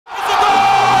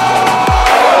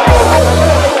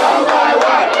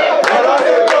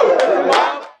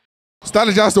Stand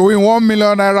a chance to win 1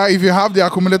 million naira if you have the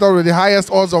accumulator with the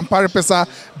highest odds on PariPesa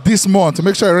this month.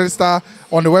 Make sure you register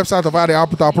on the website of the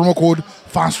app with our promo code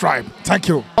FANSTRIPE. Thank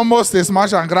you. Almost a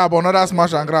smash and grab, another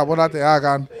smash and grab, another thing.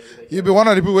 And you'll be one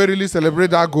of the people who really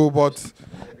celebrate that goal, but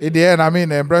in the end, I mean,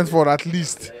 Brentford at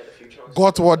least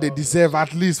got what they deserve,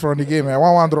 at least from the game.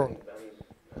 1-1 draw.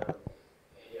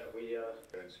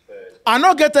 I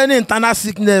don't get any internal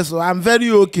sickness, so I'm very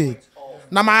okay.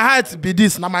 Now my height be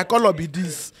this, now my color be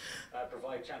this.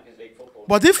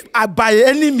 But if I by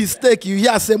any mistake you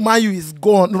hear say Man U is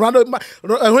gone,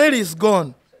 Ronaldo is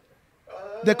gone,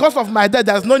 the cause of my death,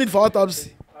 there's no need for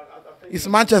autopsy. It's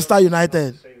Manchester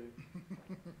United.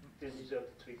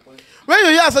 When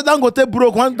you hear say Dangote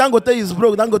broke, Dangote is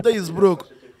broke, Dangote is broke.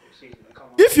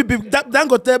 If you be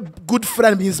Dangote good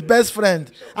friend, his best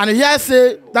friend, and you hear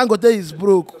say Dangote is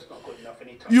broke,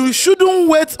 you shouldn't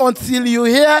wait until you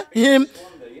hear him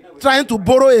trying to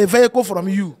borrow a vehicle from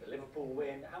you.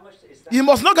 You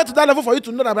must not get to that level for you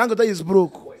to know that Dangote is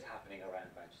broke.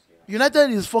 United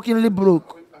is fuckingly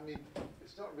broke.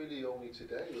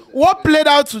 What played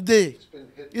out today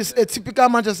is a typical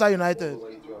Manchester United.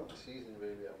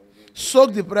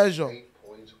 Soak the pressure.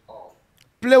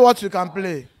 Play what you can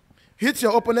play. Hit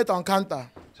your opponent on counter.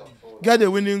 Get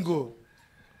a winning goal.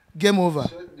 Game over.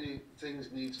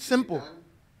 Simple.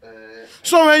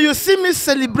 So when you see me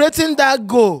celebrating that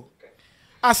goal,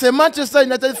 as a Manchester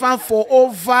United fan for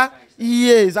over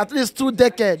years, at least 2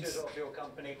 decades,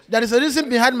 there is a reason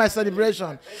behind my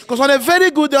celebration. Because on a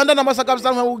very good day, under normal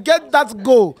circumstances, when we get that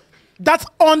goal, that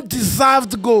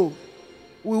undeserved goal,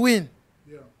 we win.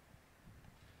 Yeah.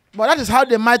 But that is how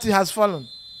the mighty has fallen.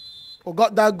 We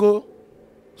got that goal.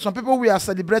 Some people, we are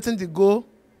celebrating the goal,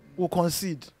 will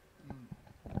concede.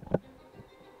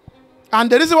 And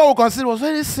the reason why we concede was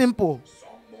very simple.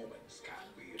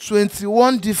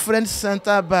 21 different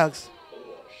center backs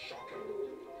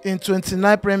in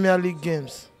 29 Premier League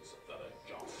games.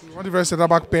 What different center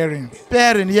back pairing?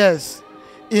 Pairing, yes.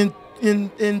 In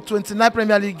 29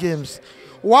 Premier League games.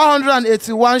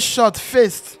 181 shots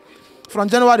faced from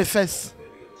January 1st.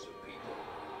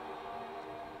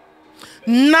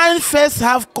 9 first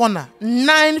half corner.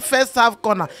 9 first half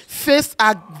corner faced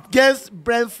against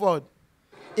Brentford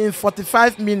in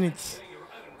 45 minutes.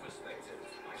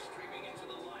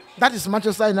 That is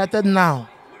Manchester United now.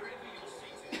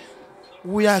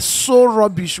 We are so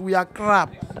rubbish. We are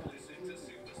crap.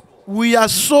 We are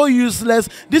so useless.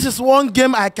 This is one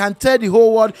game I can tell the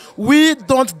whole world we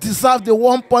don't deserve the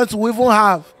 1 point we even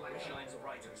have.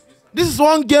 This is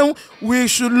one game we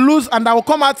should lose, and I will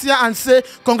come out here and say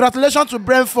congratulations to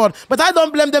Brentford. But I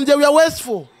don't blame them. They were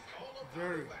wasteful.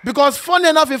 Because funny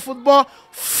enough in football,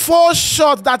 4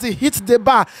 shots that he hits the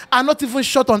bar are not even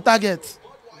shot on target.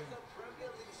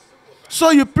 So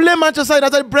you play Manchester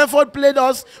United, Brentford played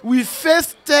us, we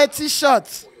faced 30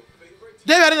 shots.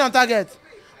 They were on target.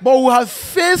 But we have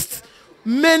faced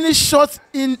many shots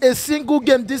in a single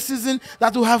game this season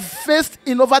that we have faced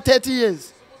in over 30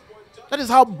 years. That is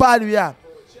how bad we are.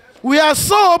 We are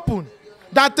so open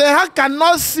that Ten Hag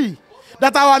cannot see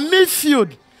that our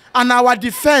midfield and our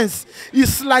defense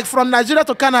is like from Nigeria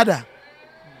to Canada.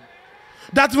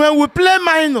 That when we play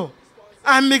Maino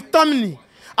and McTominay,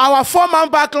 our 4-man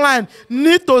back line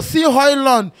need to see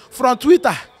Højlund from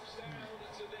Twitter.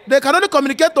 They can only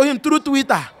communicate to him through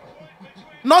Twitter,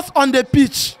 not on the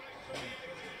pitch.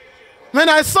 When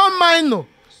I saw Maino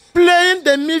playing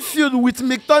the midfield with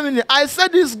McTominay, I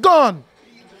said it's gone.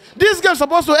 This game is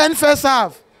supposed to end first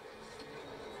half.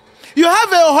 You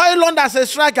have a Højlund as a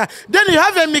striker. Then you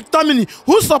have a McTominay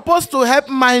who's supposed to help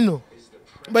Maino.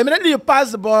 But immediately you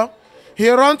pass the ball, he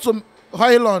runs to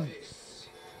Højlund.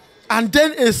 And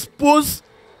then expose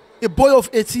a boy of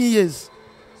 18 years.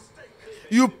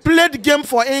 You played the game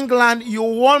for England, you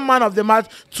won man of the match.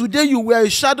 Today you were a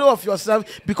shadow of yourself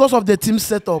because of the team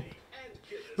setup.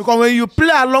 Because when you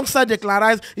play alongside the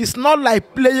Clarice, it's not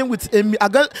like playing with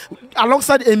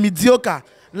alongside a mediocre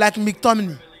like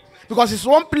McTominay. Because it's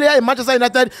one player in Manchester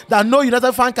United that no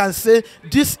United fan can say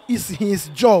this is his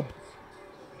job.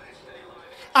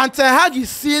 And Ten Hag is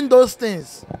seeing those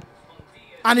things.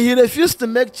 And he refused to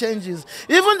make changes.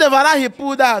 Even the VAR he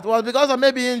pulled out was because of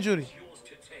maybe injury.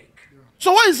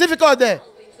 So what is difficult there?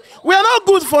 We are not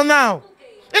good for now.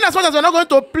 In as much as we're not going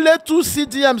to play 2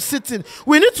 CDM sitting,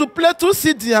 we need to play 2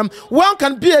 CDM. One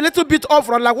can be a little bit off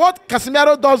front, like what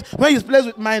Casemiro does when he plays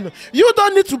with Maino. You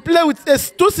don't need to play with a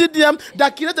 2 CDM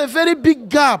that creates a very big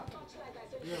gap.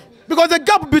 Because the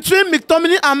gap between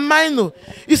McTominay and Maino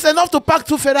is enough to pack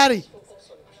 2 Ferrari.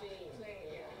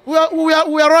 We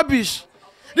are rubbish.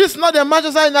 This is not the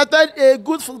Manchester United a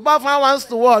good football fan wants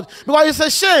to watch. Because it's a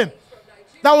shame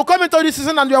that will come into this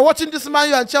season and you are watching this Man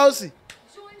U and Chelsea.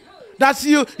 That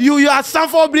you at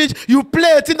Stamford Bridge, you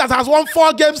play a team that has won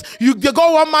 4 games, they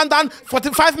go 1 man down,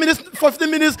 45 minutes,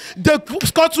 15 minutes, they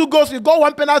score 2 goals, you go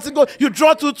 1 penalty goal, you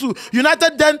draw 2-2.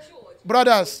 United then,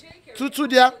 brothers, 2-2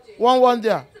 there, 1-1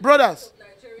 there. Brothers.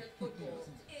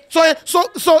 So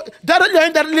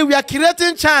directly we are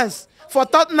creating chance for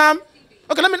Tottenham.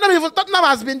 Okay, let me even Tottenham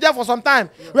has been there for some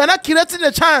time. We are not creating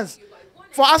a chance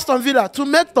for Aston Villa to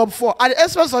make top 4 at the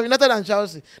expense of United and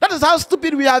Chelsea. That is how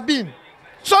stupid we have been.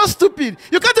 So stupid.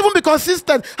 You can't even be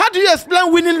consistent. How do you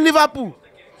explain winning Liverpool?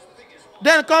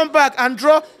 Then come back and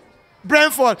draw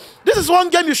Brentford. This is one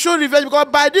game you should revenge, because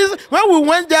by this, when we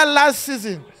went there last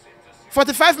season,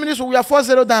 45 minutes we were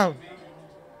 4-0 down.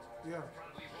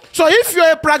 So if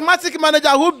you're a pragmatic manager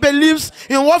who believes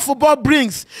in what football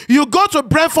brings, you go to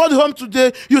Brentford home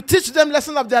today, you teach them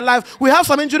lessons of their life. We have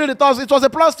some injury returns. It was a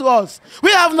plus to us. We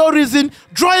have no reason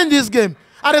drawing this game.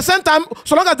 At the same time,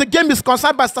 so long as the game is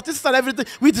concerned by statistics and everything,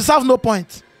 we deserve no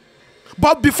point.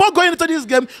 But before going into this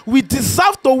game, we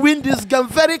deserve to win this game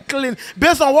very clean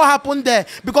based on what happened there.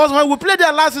 Because when we played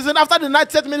there last season, after the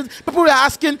 90th minute, people were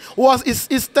asking,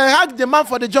 is Ten Hag the man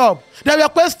for the job? There were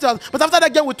questions. But after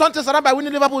that game, we turned things around by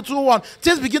winning Liverpool 2-1.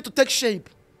 Things begin to take shape.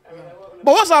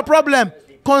 But what's our problem?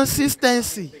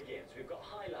 Consistency.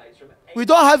 We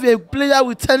don't have a player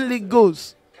with 10 league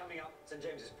goals.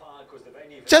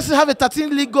 Chelsea have a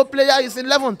 13 league goal player, is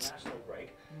 11th.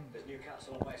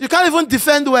 You can't even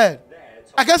defend well.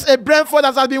 Against a Brentford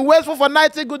that has been wasteful for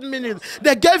 90 good minutes.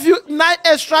 They gave you 9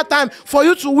 extra time for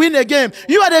you to win a game.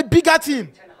 You are the bigger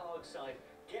team.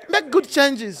 Make good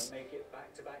changes.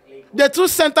 The 2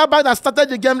 centre-backs that started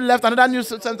the game left, another new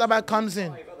centre-back comes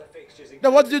in.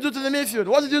 Then what did you do to the midfield?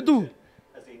 What did you do?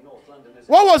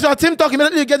 What was your team talking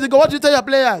immediately you get the goal? What did you tell your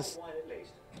players?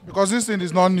 Because this thing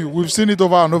is not new. We've seen it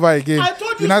over and over again.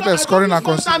 United scoring and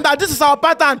conceding. That this is our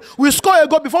pattern. We score a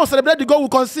goal before we celebrate the goal, we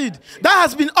concede. That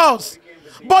has been us.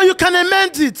 But you can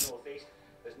amend it.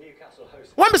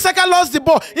 When Bisaka lost the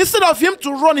ball, instead of him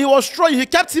to run, he was throwing. He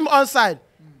kept him onside.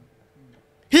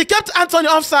 He kept Tony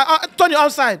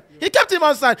onside. He kept him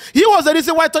onside. He was the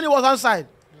reason why Tony was onside.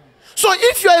 So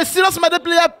if you're a serious-minded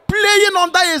player, playing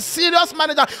under a serious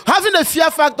manager, having a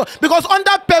fear factor, because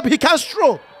under Pep, he can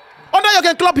throw. Under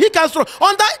Jurgen Klopp, he can score.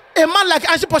 Under a man like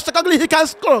Ange Postecoglou, he can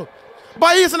score.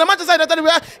 But he's in the Manchester United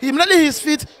where immediately his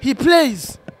feet, he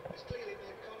plays.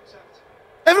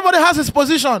 Everybody has his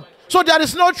position. So there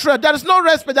is no threat, there is no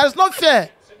respect, there is no fear.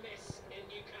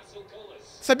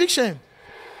 It's a big shame.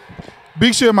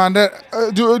 Big shame. And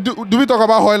do we talk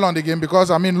about Højlund again?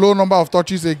 Because, I mean, low number of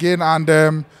touches again.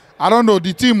 And I don't know,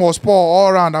 the team was poor all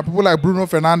around. And people like Bruno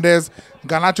Fernandes,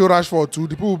 Garnacho, Rashford too,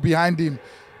 the people behind him.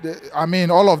 I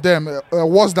mean, all of them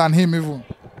worse than him even.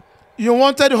 You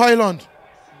wanted Højlund.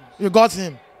 You got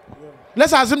him.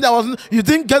 Let's assume there wasn't. You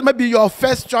didn't get maybe your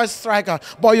first choice striker,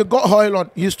 but you got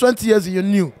Højlund. He's 20 years, you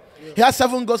knew. He had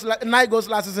 9 goals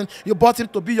last season. You bought him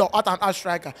to be your out-and-out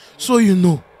striker. So you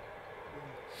know.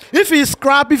 If he's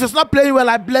crap, if he's not playing well,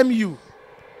 I blame you.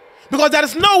 Because there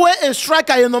is no way a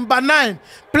striker in number 9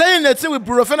 playing a team with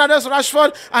Bruno Fernandes,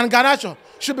 Rashford, and Garnacho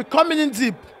should be coming in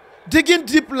deep. Digging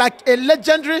deep like a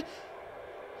legendary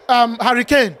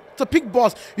hurricane to pick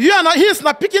balls. He's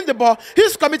not picking the ball.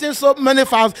 He's committing so many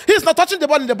fouls. He's not touching the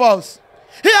ball in the balls.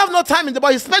 He has no time in the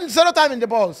ball. He spends 0 time in the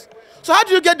balls. So how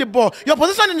do you get the ball? Your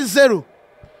position is 0.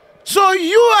 So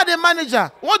you are the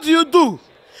manager. What do you do?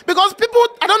 Because people,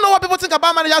 I don't know what people think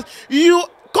about managers. You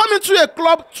come into a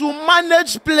club to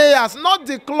manage players, not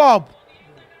the club.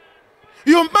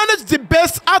 You manage the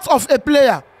best out of a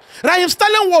player. Raheem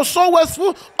Sterling was so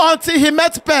wasteful until he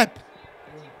met Pep.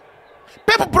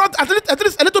 Pep brought at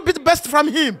least a little bit best from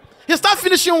him. He started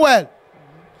finishing well.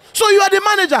 So you are the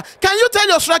manager. Can you tell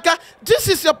your striker, this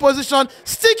is your position,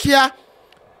 stick here,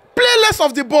 play less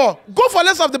of the ball, go for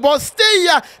less of the ball, stay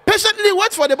here, patiently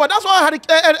wait for the ball. That's what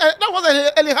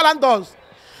Erling Haaland does.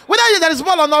 Whether there is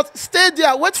ball or not, stay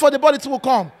there, wait for the ball, it will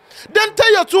come. Then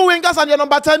tell your 2 wingers and your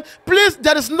number 10, please,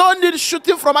 there is no need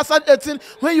shooting from outside 18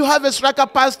 when you have a striker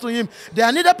pass to him. They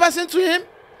are neither passing to him.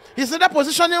 He's neither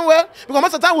positioning well, because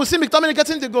most of the time we see McTominay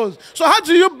getting the goals. So how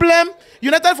do you blame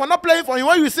United for not playing for him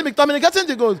when you see McTominay getting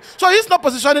the goals? So he's not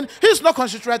positioning, he's not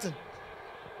concentrating.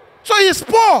 So he's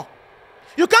poor.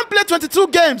 You can't play 22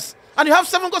 games and you have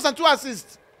 7 goals and 2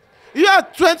 assists. You are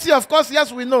 20, of course,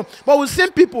 yes, we know. But we've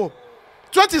seen people.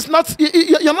 20 is not,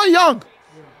 you're not young.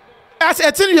 At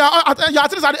 18, you're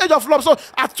at least at the age of love. So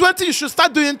at 20, you should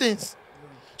start doing things.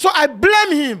 So I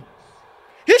blame him.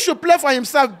 He should play for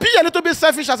himself. Be a little bit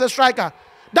selfish as a striker.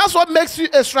 That's what makes you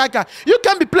a striker. You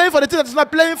can't be playing for the team that's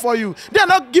not playing for you. They are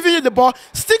not giving you the ball.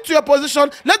 Stick to your position.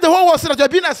 Let the whole world see that you're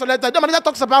being isolated. The manager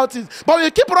talks about it. But when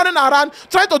you keep running around,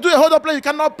 trying to do a hold-up play you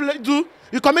cannot do,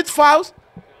 you commit fouls.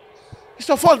 It's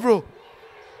your fault, bro.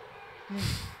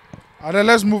 And then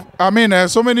let's move. I mean,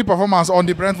 so many performances on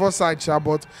the Brentford side,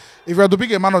 but if you had to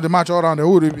pick a man of the match all around, who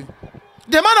would it be?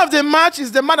 The man of the match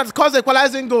is the man that caused the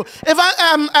equalizing goal.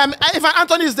 If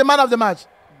Anthony is the man of the match.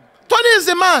 Tony is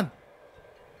the man.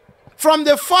 From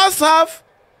the first half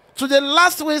to the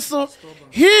last whistle,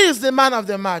 he is the man of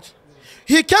the match.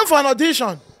 He came for an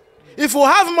audition. If we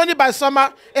have money by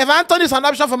summer, if Anthony is an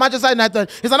option for Manchester United,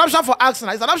 he's an option for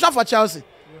Arsenal, he's an option for Chelsea.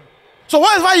 So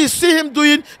whatever you see him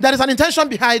doing, there is an intention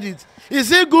behind it. Is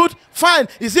he good? Fine.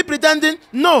 Is he pretending?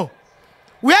 No.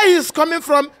 Where he's coming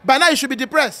from, by now he should be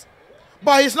depressed.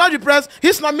 But he's not depressed.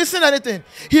 He's not missing anything.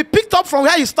 He picked up from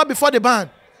where he stopped before the ban.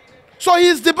 So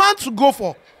he's the man to go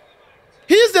for.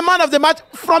 He is the man of the match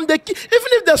from the... Even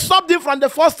if they stopped him from the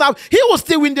first half, he will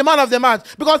still win the man of the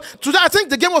match. Because today, I think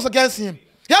the game was against him.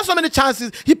 He had so many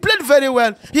chances. He played very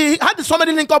well. He had so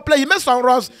many link-up play. He made some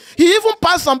runs. He even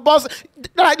passed some balls.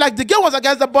 Like the game was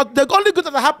against them, but the only good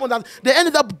that happened that they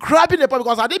ended up grabbing the point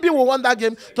because had they been who won that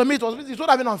game, to me, it would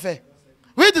have been unfair.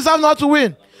 We deserve not to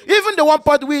win. Even the 1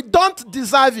 point, we don't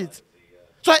deserve it.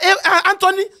 So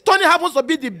Tony happens to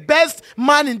be the best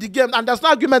man in the game, and there's no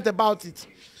argument about it.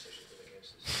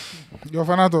 Your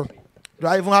final thought? Do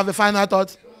I even have a final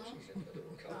thought?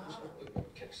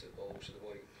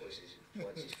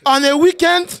 On a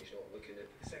weekend,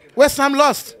 West Ham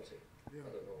lost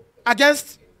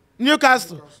against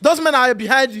Newcastle. Those men are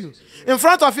behind you. In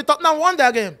front of you, Tottenham won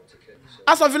their game.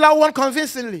 Aston Villa won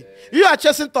convincingly. You are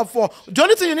chasing top 4. The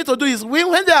only thing you need to do is win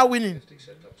when they are winning.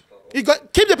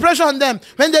 Keep the pressure on them.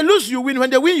 When they lose, you win. When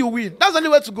they win, you win. That's the only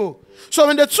way to go. So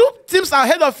when the 2 teams are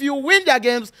ahead of you win their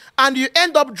games and you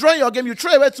end up drawing your game, you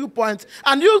throw away 2 points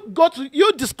and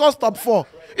you discuss top 4.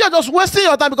 You're just wasting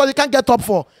your time because you can't get top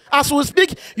 4. As we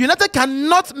speak, United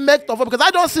cannot make top 4 because I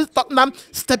don't see Tottenham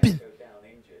stepping.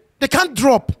 They can't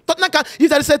drop. Tottenham can. If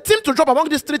there is a team to drop among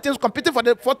these 3 teams competing for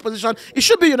the 4th position, it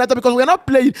should be United because we're not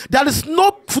playing. There is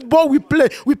no football we play.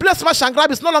 We play smash and grab.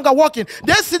 It's no longer working.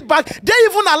 They sit back. They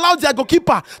even allowed their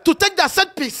goalkeeper to take their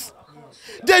set piece.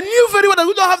 They knew very well that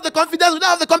we don't have the confidence, we don't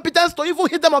have the competence to even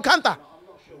hit them on counter.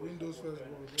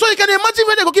 So you can imagine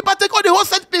when the goalkeeper take all the whole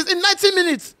set piece in 90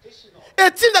 minutes. A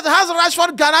team that has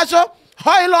Rashford, Garnacho,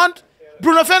 Højlund,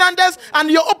 Bruno Fernandes, and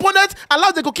your opponent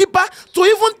allow the goalkeeper to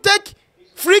even take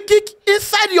free kick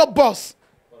inside your box.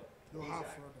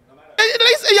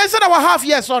 I said our half,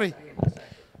 yes, sorry.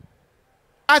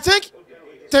 I think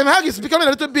Ten Hag is becoming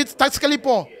a little bit tactically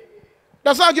poor.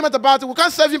 There's no argument about it. We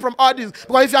can't save him from all this.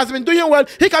 Because if he has been doing well,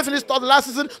 he can finish third last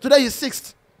season. Today he's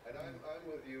 6th.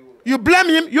 You blame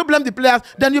him, you blame the players,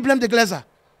 then you blame the Glazer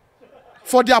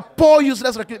for their poor,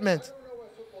 useless recruitment.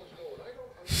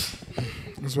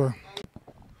 That's well.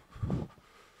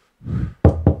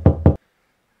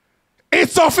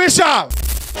 It's official!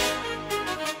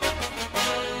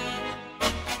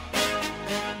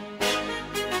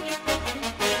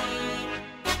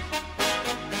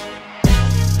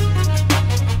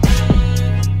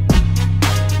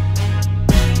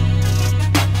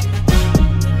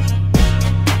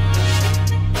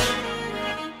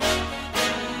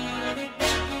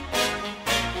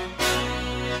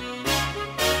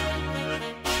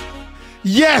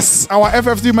 Yes, our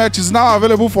FFT merch is now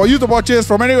available for you to purchase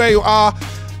from anywhere you are.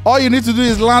 All you need to do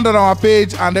is land on our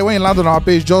page, and then when you land on our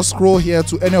page, just scroll here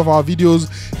to any of our videos,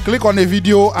 click on the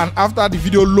video, and after the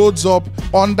video loads up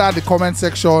under the comment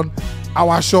section,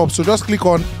 our shop. So just click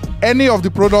on any of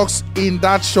the products in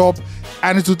that shop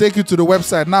and it will take you to the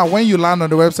website. Now, when you land on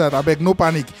the website, I beg no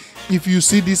panic. If you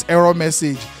see this error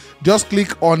message, just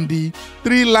click on the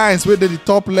 3 lines where the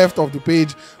top left of the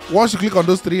page. Once you click on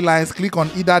those 3 lines, click on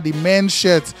either the men's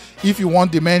shirt, if you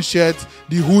want the men's shirt,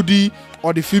 the hoodie,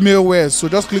 or the female wears. So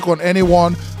just click on any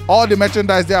one. All the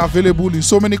merchandise they are available in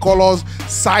so many colors,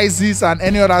 sizes, and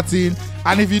any other thing.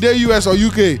 And if you're in US or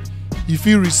UK, if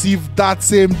you receive that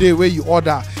same day where you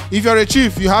order. If you're a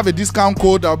chief, you have a discount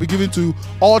code that will be given to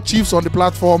all chiefs on the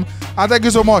platform. And thank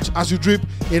you so much as you drip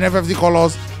in FFT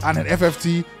colors and in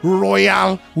FFT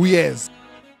Royal wears.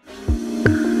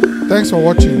 Thanks for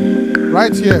watching.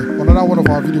 Right here, another one of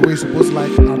our videos where you're supposed to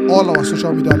like, and all our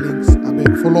social media links. I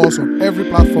beg, follow us on every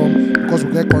platform because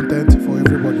we get content for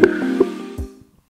everybody.